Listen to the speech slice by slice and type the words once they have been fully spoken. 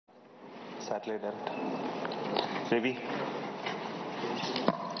satellite director. Ravi.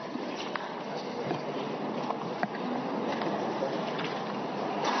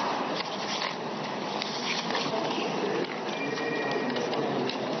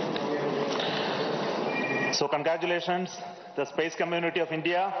 So congratulations, the space community of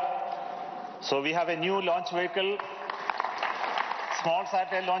India. So we have a new launch vehicle, small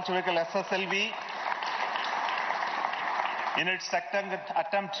satellite launch vehicle SSLV. In its second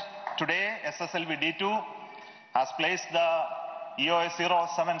attempt today, SSLV D2 has placed the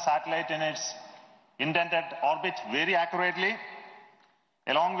EOS-07 satellite in its intended orbit very accurately.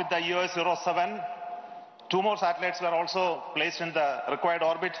 Along with the EOS-07, two more satellites were also placed in the required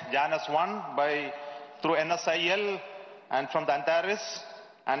orbit, Janus-1 through NSIL and from the Antares,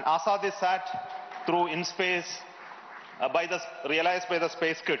 and AzaadiSat through InSpace realized by the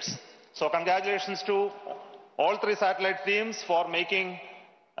space kits. So congratulations to all three satellite teams for making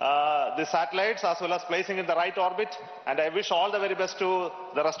the satellites as well as placing in the right orbit, and I wish all the very best to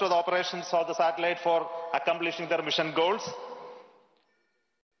the rest of the operations of the satellite for accomplishing their mission goals.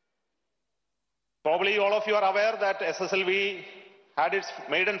 Probably all of you are aware that SSLV had its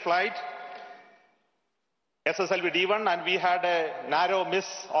maiden flight, SSLV D1, and we had a narrow miss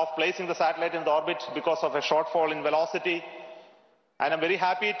of placing the satellite in the orbit because of a shortfall in velocity. And I'm very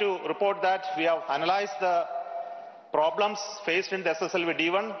happy to report that we have analyzed the problems faced in the SSLV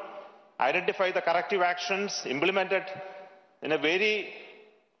D1, identified the corrective actions, implemented in a very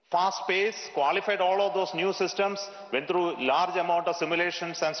fast pace, qualified all of those new systems, went through large amount of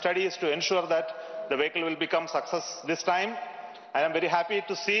simulations and studies to ensure that the vehicle will become success this time. And I'm very happy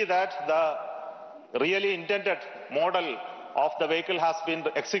to see that the really intended model of the vehicle has been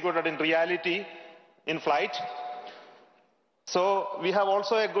executed in reality in flight. So we have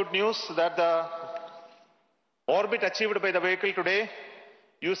also a good news that the orbit achieved by the vehicle today,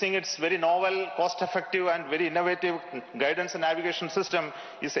 using its very novel, cost-effective and very innovative guidance and navigation system,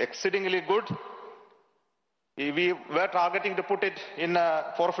 is exceedingly good. We were targeting to put it in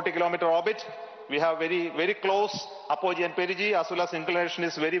a 450-kilometer orbit. We have very close apogee and perigee, as well as inclination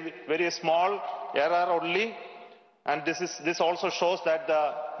is very small, error only. And this also shows that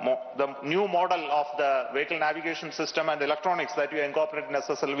the new model of the vehicle navigation system and electronics that we incorporate in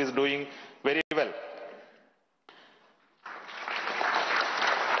SSLV is doing very well.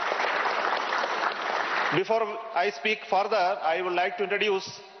 Before I speak further, I would like to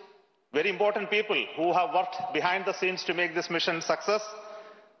introduce very important people who have worked behind the scenes to make this mission success.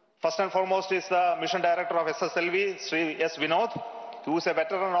 First and foremost is the mission director of SSLV, Sri S Vinod, who is a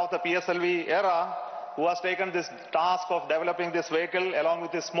veteran of the PSLV era, who has taken this task of developing this vehicle along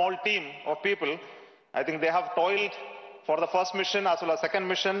with a small team of people. I think they have toiled for the first mission as well as second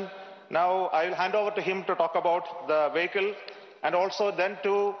mission. Now I will hand over to him to talk about the vehicle, and also then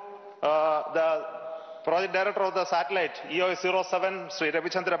to the project director of the satellite, EOS-07, Sri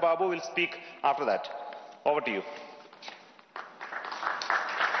Ravichandra Babu, will speak after that. Over to you.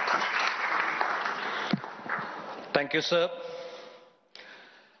 Thank you, sir.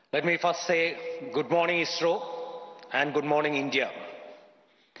 Let me first say good morning, ISRO, and good morning, India.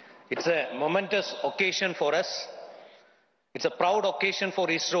 It's a momentous occasion for us. It's a proud occasion for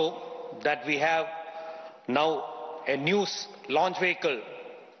ISRO that we have now a new launch vehicle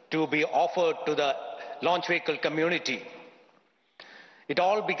to be offered to the launch vehicle community. It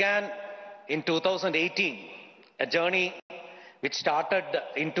all began in 2018, a journey which started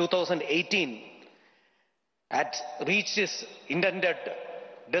in 2018 had reached its intended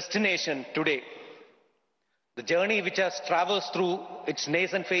destination today. The journey which has traversed through its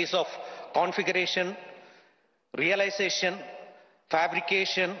nascent phase of configuration, realization,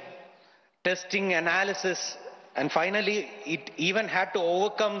 fabrication, testing, analysis, and finally it even had to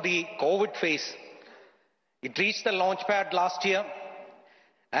overcome the COVID phase. It reached the launch pad last year,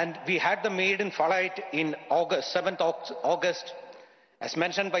 and we had the maiden flight in August, 7th August. As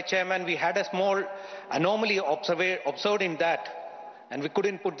mentioned by Chairman, we had a small anomaly observed in that, and we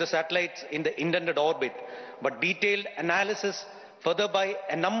couldn't put the satellites in the intended orbit. But detailed analysis further by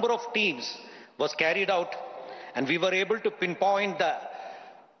a number of teams was carried out, and we were able to pinpoint the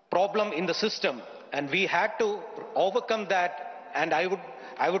problem in the system, and we had to overcome that. And I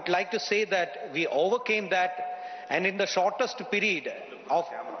would like to say that we overcame that, and in the shortest period of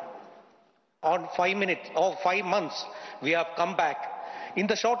 5 months, we have come back. In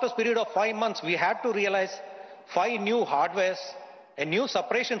the shortest period of 5 months, we had to realize 5 new hardwares, a new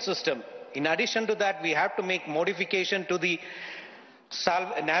separation system. In addition to that, we have to make modification to the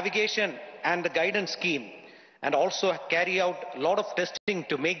navigation and the guidance scheme, and also carry out a lot of testing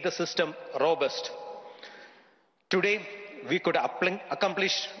to make the system robust. Today, we could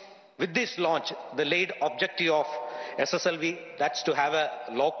accomplish with this launch, the laid objective of SSLV, that's to have a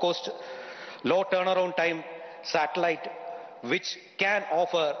low-cost, low turnaround time satellite which can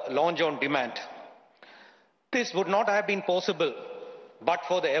offer launch on demand. This would not have been possible but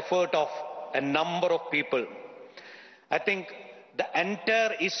for the effort of a number of people. I think the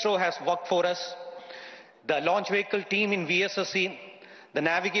entire ISRO has worked for us. The launch vehicle team in VSSC, the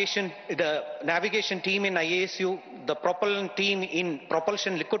navigation team in IASU, the propellant team in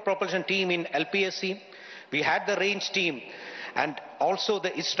liquid propulsion team in LPSC. We had the range team and also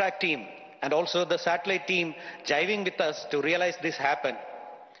the ISRAC team and also the satellite team jiving with us to realize this happen.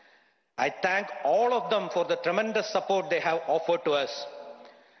 I thank all of them for the tremendous support they have offered to us.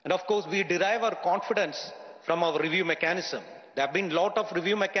 And of course, we derive our confidence from our review mechanism. There have been a lot of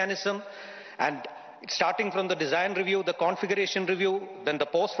review mechanism, and starting from the design review, the configuration review, then the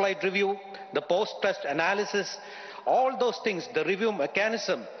post-flight review, the post-test analysis, all those things, the review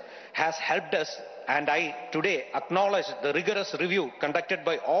mechanism has helped us, and I today acknowledge the rigorous review conducted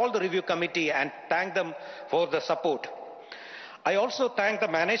by all the review committee and thank them for the support. I also thank the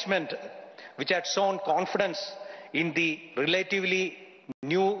management which had shown confidence in the relatively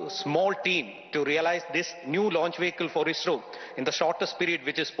new small team to realize this new launch vehicle for ISRO in the shortest period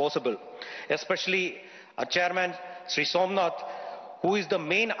which is possible. Especially our chairman, S Somnath, who is the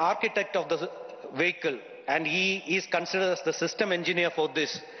main architect of the vehicle, and he is considered as the system engineer for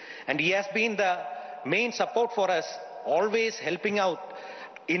this. And he has been the main support for us, always helping out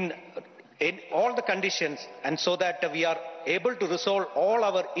in all the conditions, and so that we are able to resolve all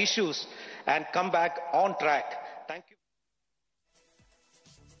our issues and come back on track. Thank you.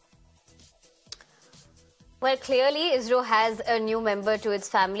 Well, clearly, ISRO has a new member to its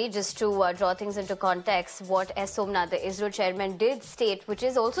family. Just to draw things into context, what S Somnath, the ISRO chairman, did state, which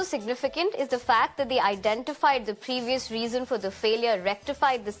is also significant, is the fact that they identified the previous reason for the failure,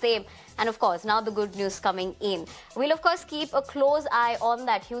 rectified the same, and of course, now the good news coming in. We'll, of course, keep a close eye on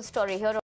that huge story here.